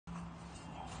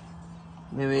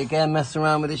Here we again messing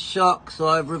around with this shock. So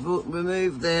I've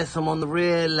removed this. I'm on the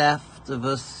rear left of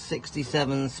a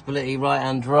 67 splitty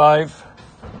right-hand drive.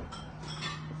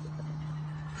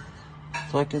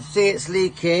 So I can see it's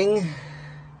leaking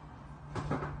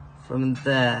from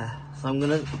there. So I'm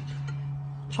gonna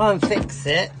try and fix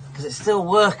it because it's still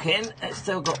working. It's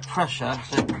still got pressure.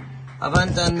 So I've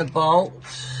undone the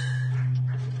bolts.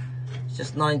 It's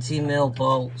just 19mm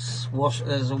bolts.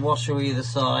 There's a washer either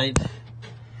side.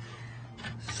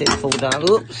 See it fall down.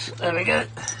 Oops, there we go.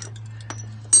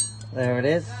 There it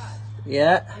is.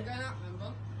 Yeah. I'm going out,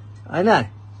 remember? I know.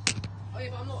 Oh yeah,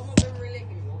 but I'm not going really late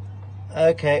anymore.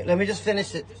 Okay, let me just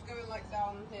finish it. Just going like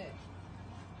down here.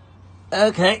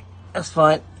 Okay, that's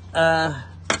fine.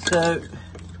 So,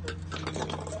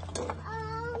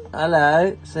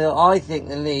 hello. So I think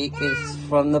the leak is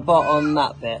from the bottom,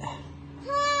 that bit.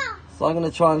 So I'm going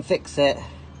to try and fix it.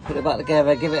 Put it back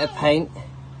together, give it a paint.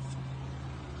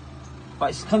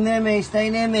 Right, just come near me,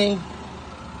 stay near me.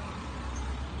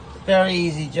 Very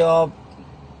easy job.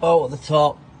 Bolt at the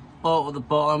top, bolt at the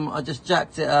bottom. I just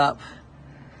jacked it up.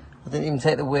 I didn't even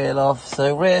take the wheel off.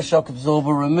 So rear shock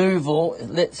absorber removal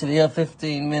is literally a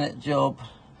 15-minute job.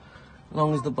 As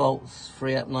long as the bolts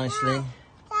free up nicely.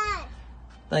 Dad.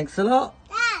 Thanks a lot.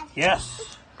 Dad.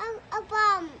 Yes. A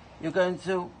bomb. You're going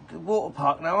to the water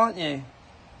park now, aren't you?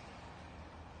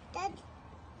 Dad.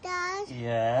 Dad.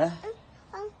 Yeah.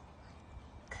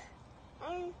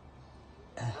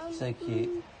 So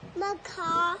cute. My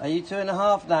car. Are you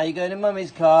 2.5 now? You're going in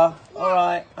Mummy's car? Yeah. All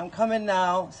right, I'm coming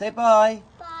now. Say bye.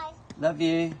 Bye. Love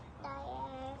you.